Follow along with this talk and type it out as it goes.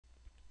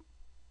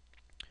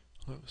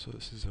So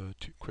this is a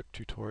quick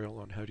tutorial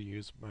on how to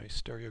use my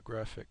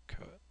stereographic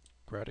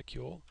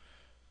graticule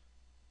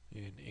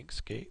in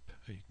Inkscape.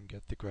 You can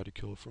get the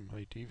graticule from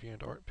my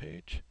DeviantArt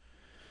page.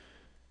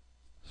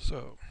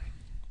 So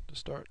to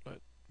start,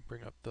 let's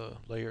bring up the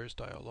layers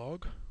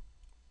dialog,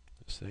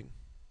 this thing,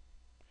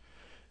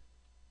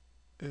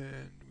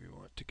 and we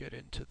want to get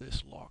into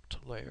this locked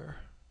layer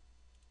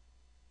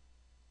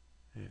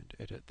and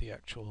edit the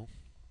actual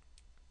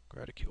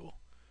graticule.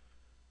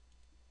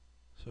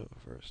 So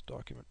first,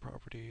 document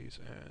properties,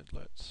 and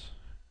let's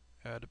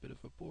add a bit of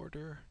a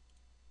border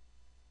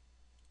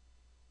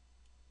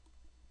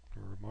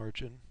or a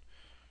margin.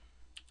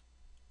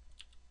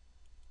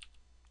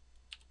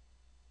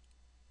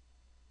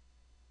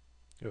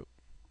 Oh,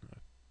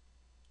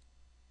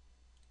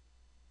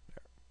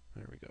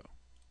 there we go.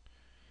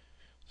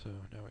 So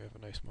now we have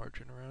a nice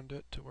margin around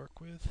it to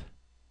work with.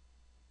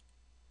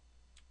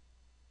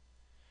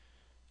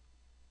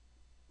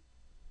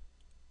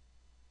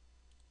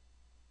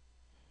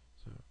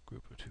 So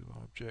group of two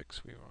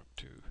objects, we want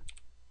to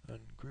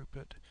ungroup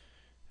it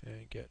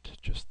and get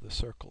just the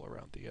circle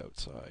around the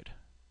outside.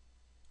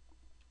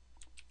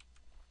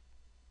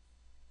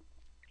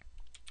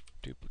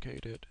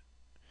 Duplicate it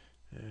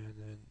and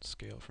then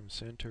scale from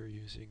center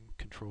using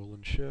Control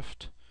and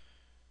Shift.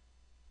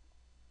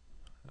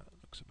 That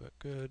looks about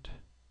good.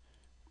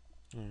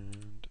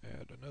 And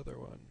add another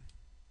one.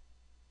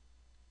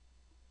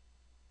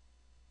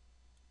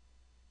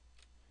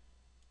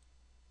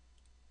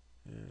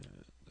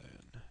 And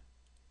then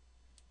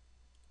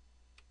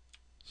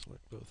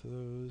select both of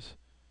those.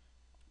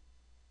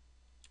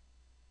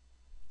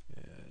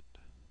 And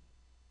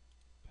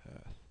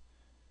path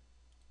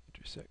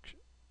intersection.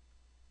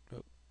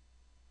 Oh.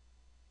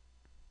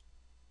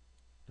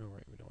 No,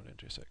 right, we don't want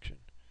intersection.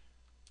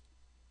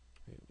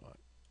 We want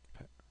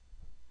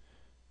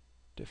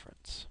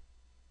difference.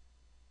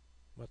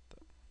 What the?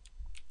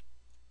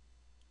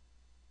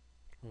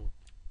 Oh,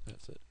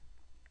 that's it.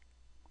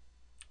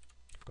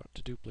 Forgot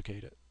to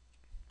duplicate it.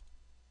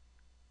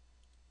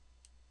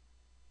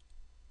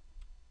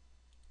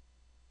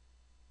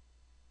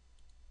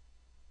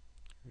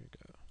 There we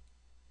go.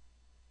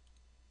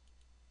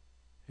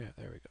 Yeah,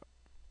 there we go.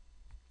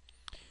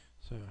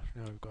 So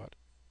now we've got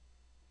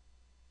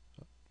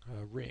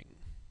a ring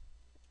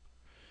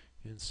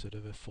instead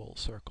of a full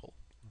circle.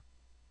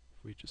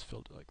 If we just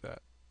filled it like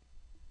that.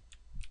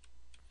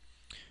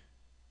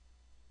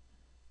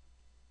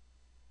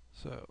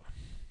 So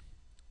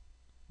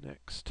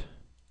next,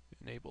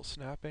 enable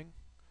snapping,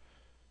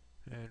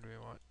 and we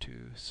want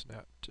to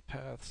snap to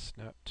path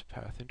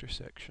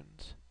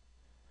intersections,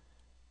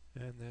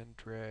 and then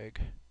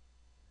drag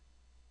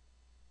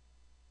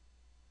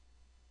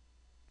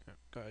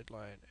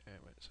guideline,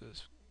 and when it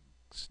says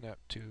snap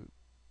to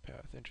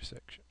path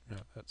intersection, no,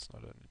 that's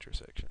not an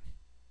intersection.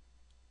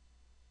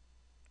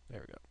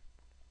 There we go.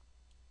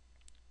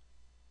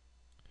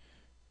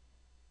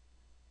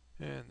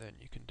 And then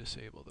you can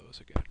disable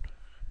those again.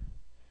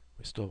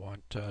 We still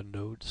want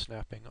node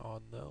snapping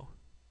on though.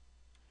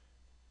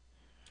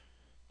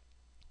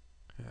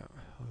 Now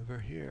over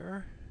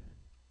here,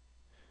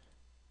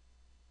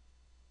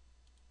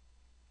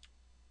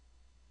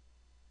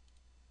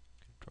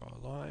 you can draw a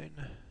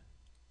line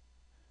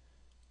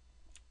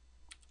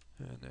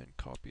and then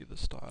copy the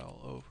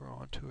style over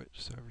onto it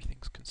so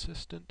everything's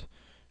consistent,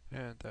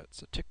 and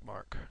that's a tick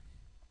mark.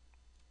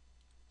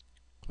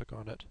 Click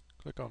on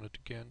it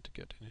again to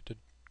get into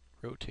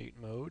rotate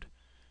mode.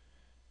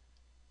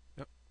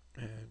 Yep.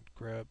 And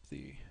grab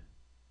the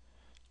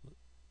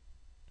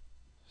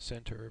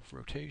center of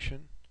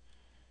rotation,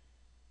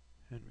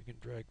 and we can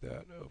drag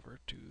that over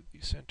to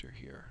the center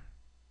here.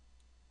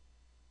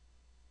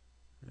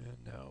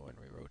 And now when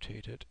we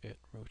rotate it, it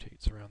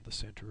rotates around the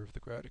center of the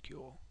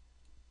graticule.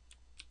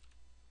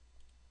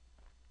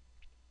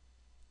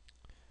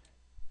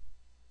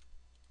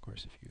 Of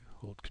course, if you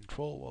hold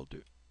Control while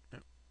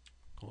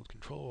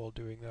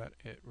doing that,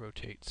 it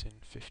rotates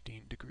in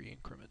 15-degree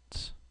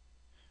increments.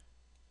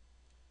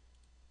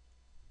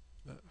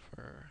 But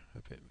for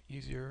a bit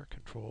easier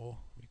control,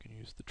 we can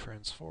use the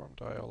transform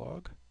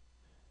dialog.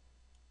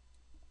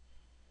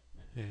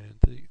 And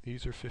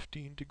these are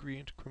 15-degree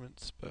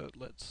increments, but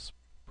let's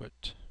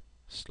put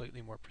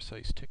slightly more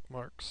precise tick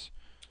marks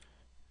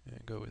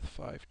and go with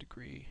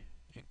 5-degree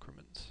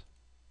increments.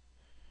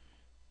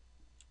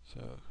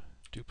 So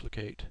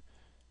duplicate,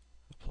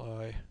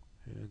 apply,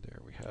 and there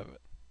we have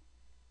it.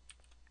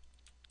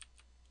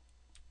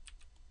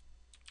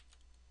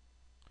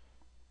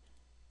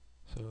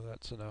 So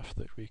that's enough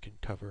that we can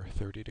cover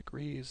 30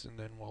 degrees, and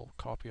then we'll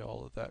copy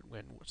all of that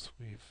once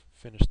we've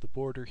finished the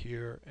border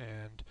here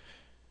and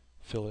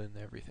fill in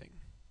everything.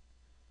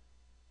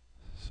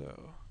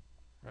 So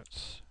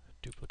let's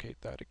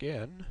duplicate that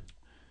again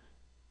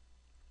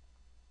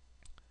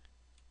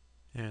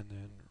and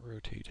then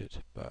rotate it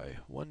by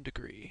 1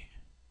 degree.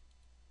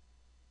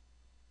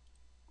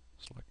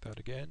 Select that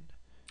again,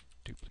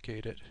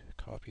 duplicate it,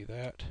 copy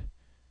that,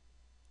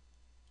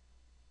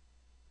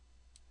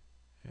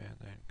 and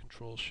then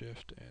Control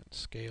Shift and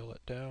scale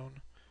it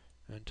down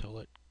until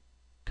it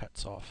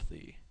cuts off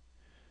the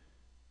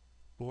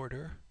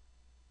border.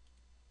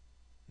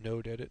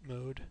 Node edit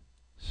mode,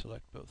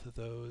 select both of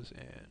those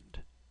and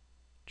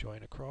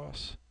join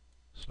across.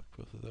 Select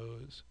both of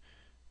those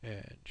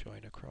and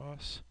join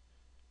across.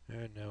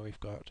 And now we've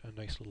got a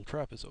nice little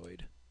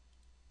trapezoid.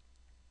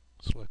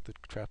 Select the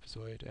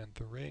trapezoid and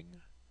the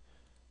ring,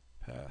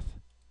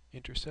 path,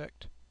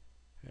 intersect,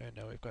 and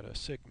now we've got a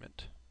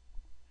segment.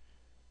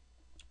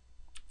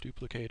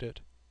 Duplicate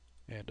it,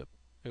 and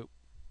oh,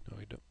 no,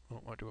 we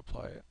don't want to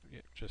apply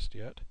it just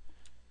yet.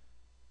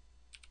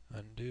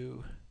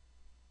 Undo,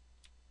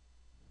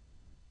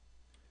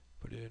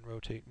 put it in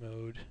rotate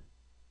mode,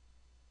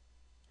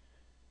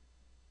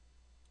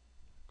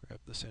 grab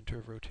the center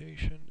of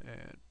rotation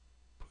and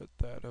put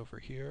that over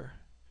here.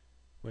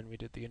 When we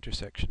did the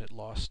intersection, it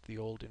lost the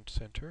old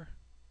center.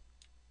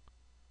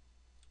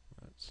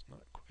 That's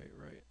not quite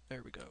right.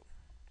 There we go.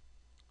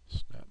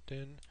 Snapped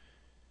in.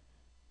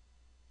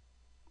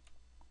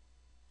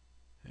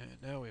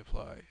 And now we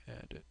apply,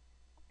 and it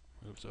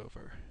moves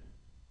over.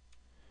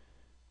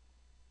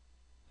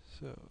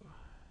 So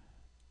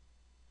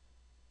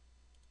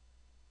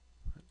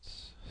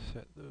let's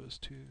set those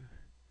to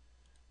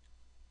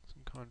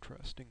some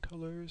contrasting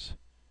colors.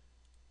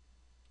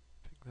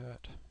 Pick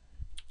that.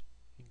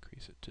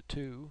 Increase it to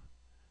 2,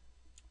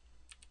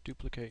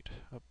 duplicate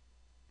up.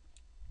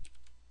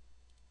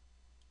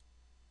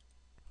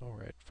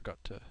 Alright, forgot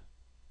to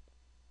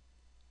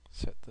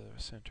set the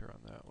center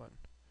on that one.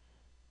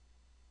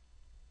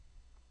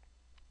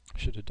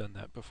 Should have done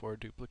that before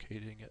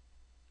duplicating it.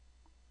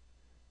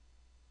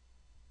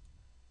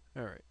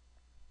 Alright,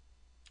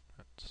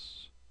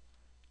 that's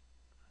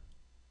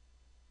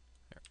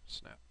there,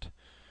 snapped.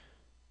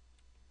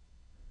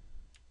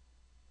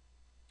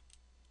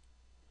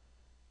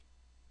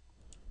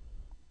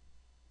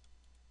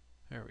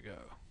 There we go.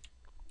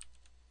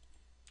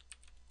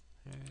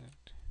 And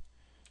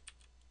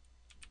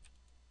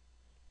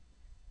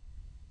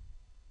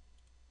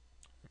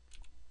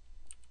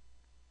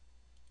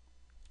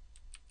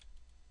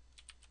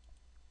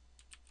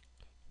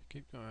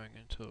keep going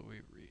until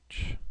we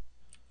reach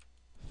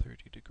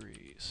 30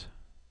 degrees.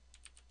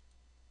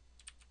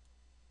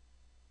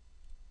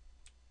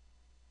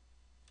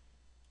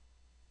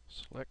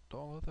 Select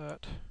all of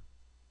that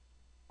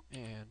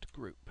and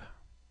group.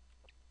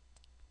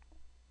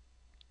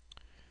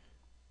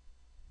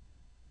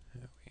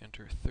 Now we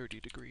enter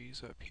 30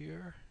 degrees up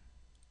here.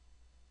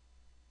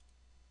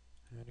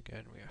 And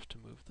again, we have to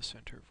move the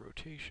center of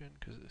rotation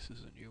because this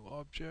is a new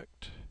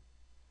object.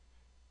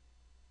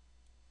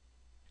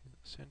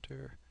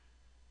 Center.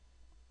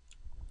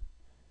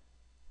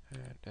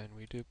 And then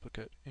we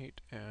duplicate 8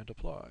 and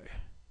apply.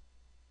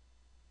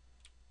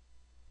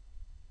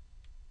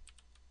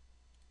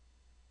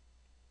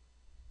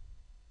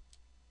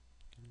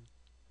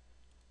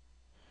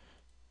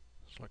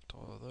 Select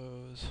all of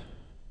those.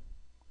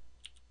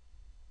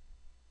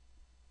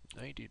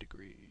 90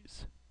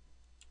 degrees.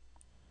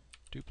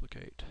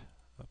 Duplicate,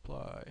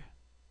 apply.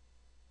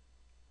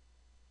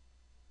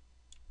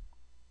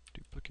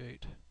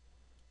 Duplicate,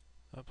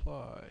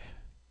 apply.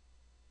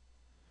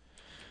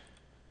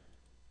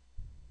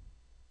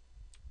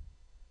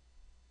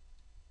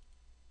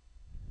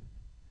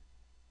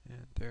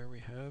 And there we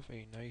have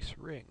a nice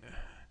ring.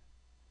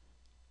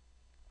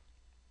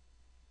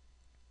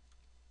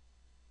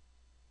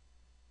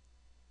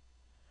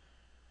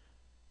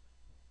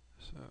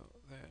 So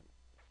then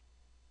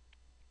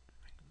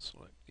I can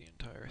select the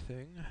entire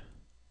thing,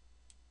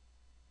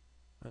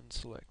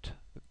 unselect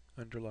the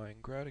underlying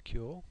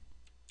graticule,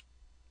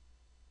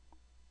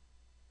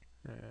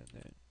 and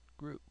then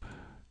group.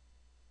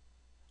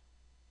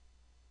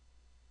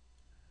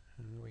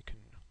 And we can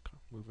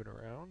move it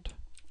around.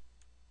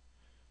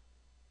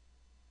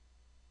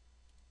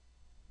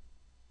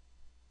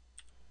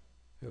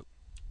 Oh,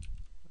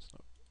 that's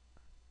not.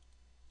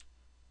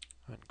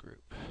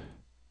 Ungroup.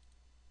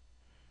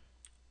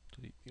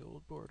 Delete the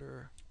old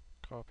border,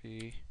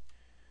 copy.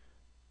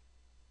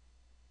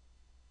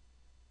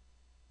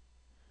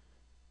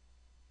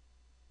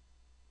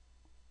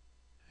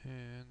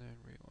 And then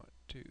we want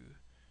to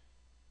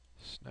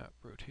snap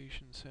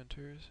rotation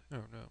centers.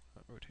 Oh no,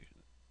 not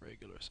rotation,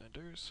 regular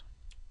centers.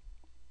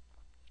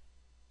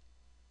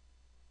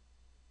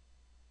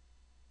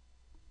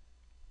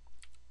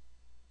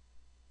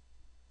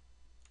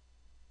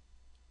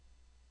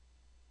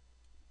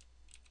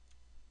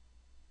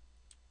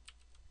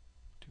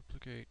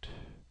 Duplicate.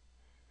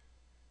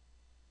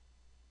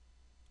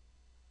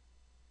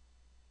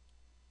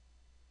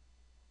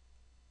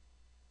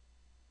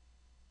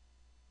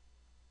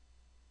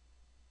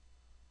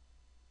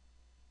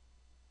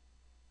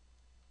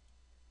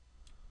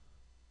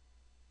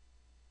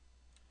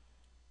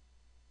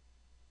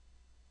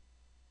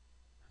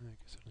 I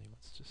guess it only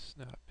wants to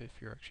snap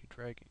if you're actually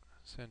dragging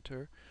the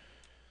center.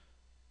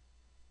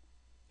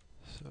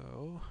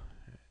 So,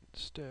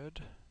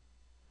 instead,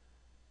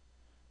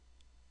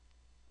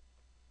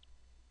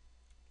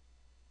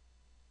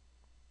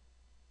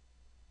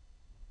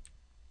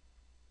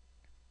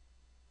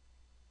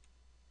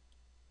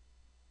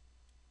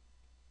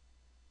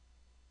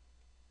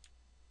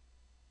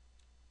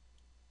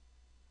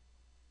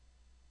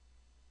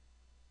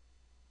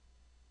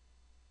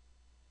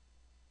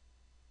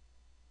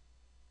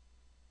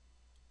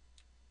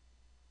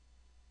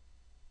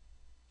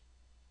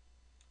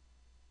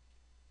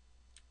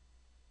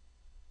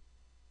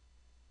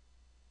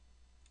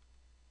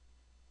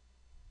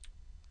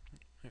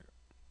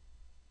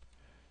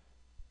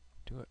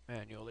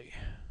 manually.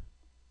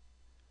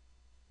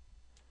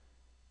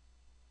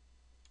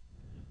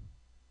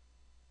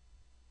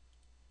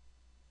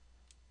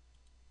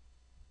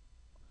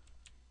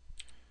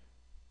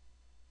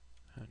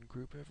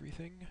 Ungroup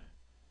everything.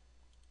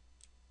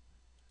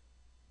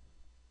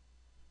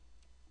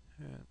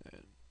 And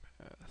then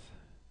path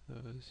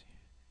those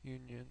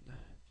union.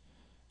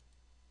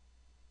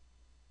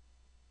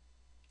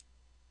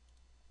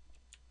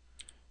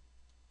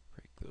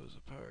 Break those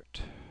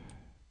apart.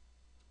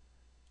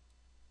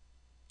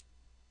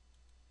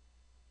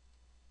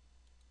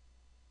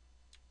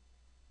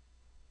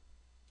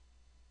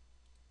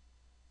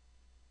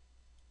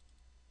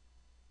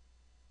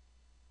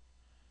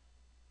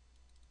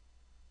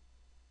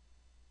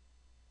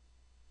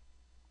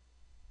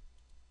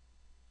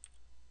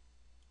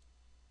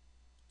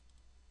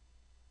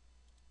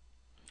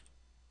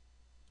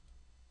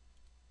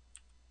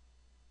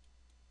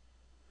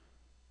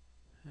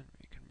 And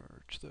we can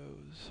merge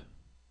those.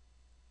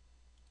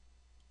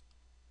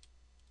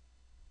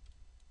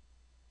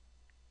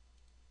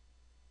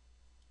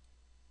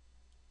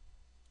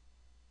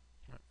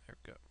 Right, there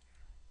we go.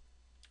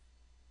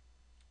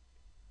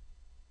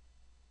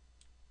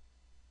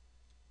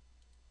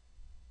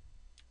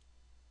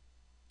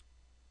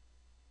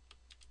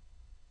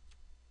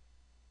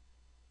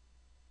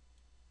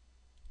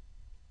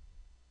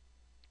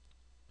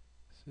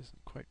 This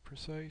isn't quite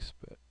precise,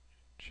 but it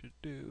should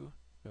do.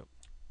 Oh.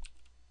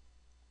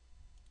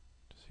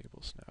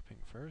 Disable snapping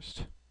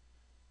first.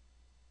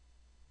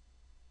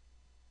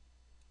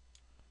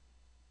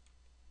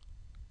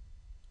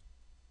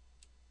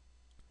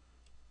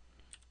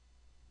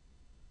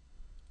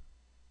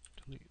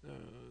 Delete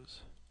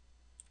those.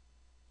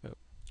 Oh.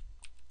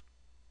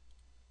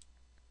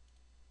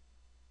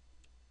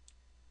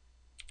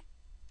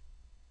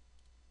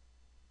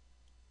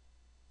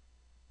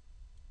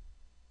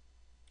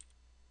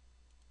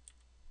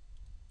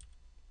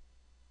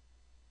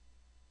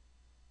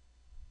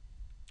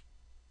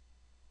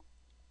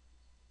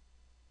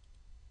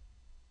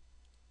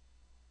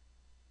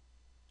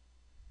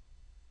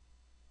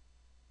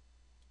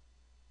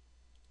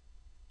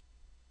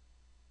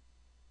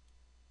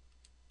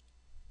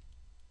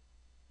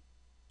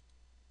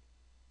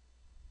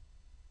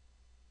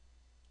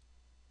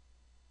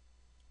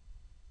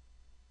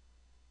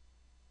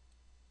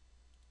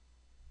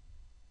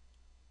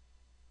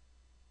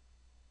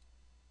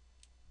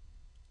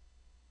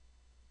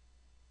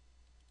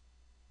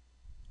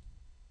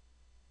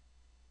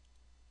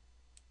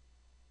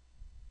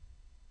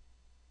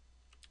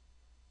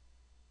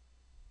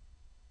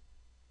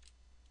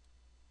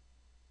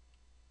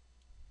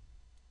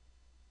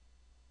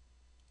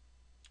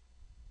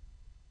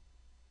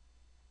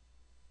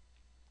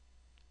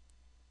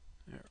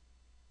 There.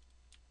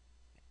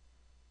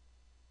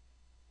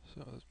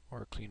 So there's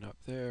more cleanup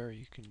there.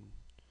 You can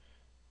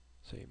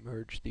say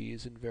merge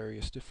these in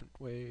various different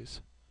ways,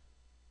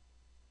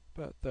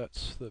 but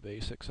that's the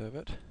basics of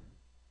it.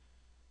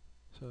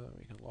 So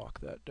we can lock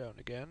that down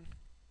again.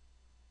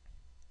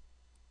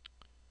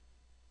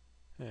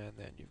 And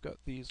then you've got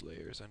these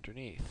layers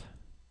underneath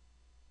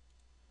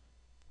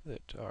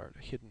that are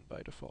hidden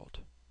by default.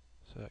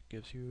 So that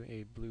gives you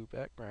a blue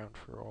background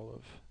for all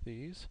of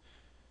these.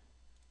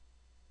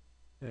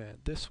 And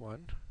this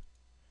one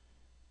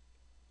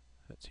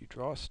lets you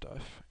draw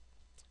stuff,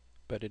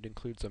 but it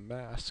includes a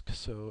mask,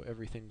 so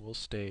everything will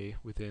stay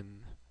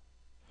within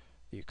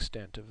the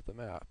extent of the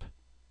map.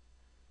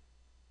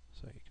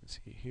 So you can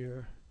see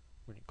here,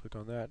 when you click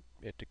on that,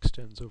 it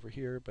extends over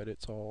here, but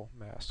it's all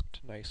masked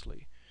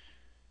nicely.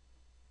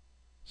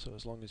 So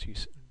as long as you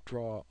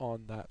draw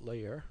on that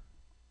layer,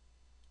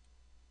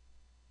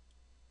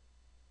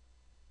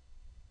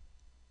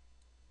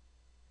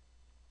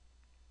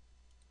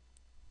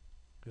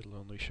 it'll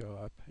only show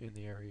up in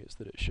the areas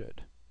that it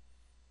should.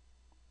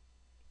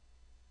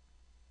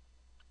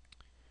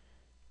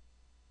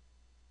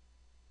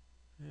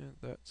 And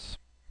that's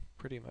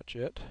pretty much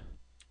it.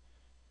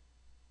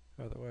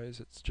 Otherwise,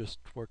 it's just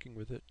working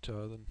with it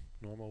the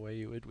normal way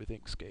you would with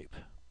Inkscape.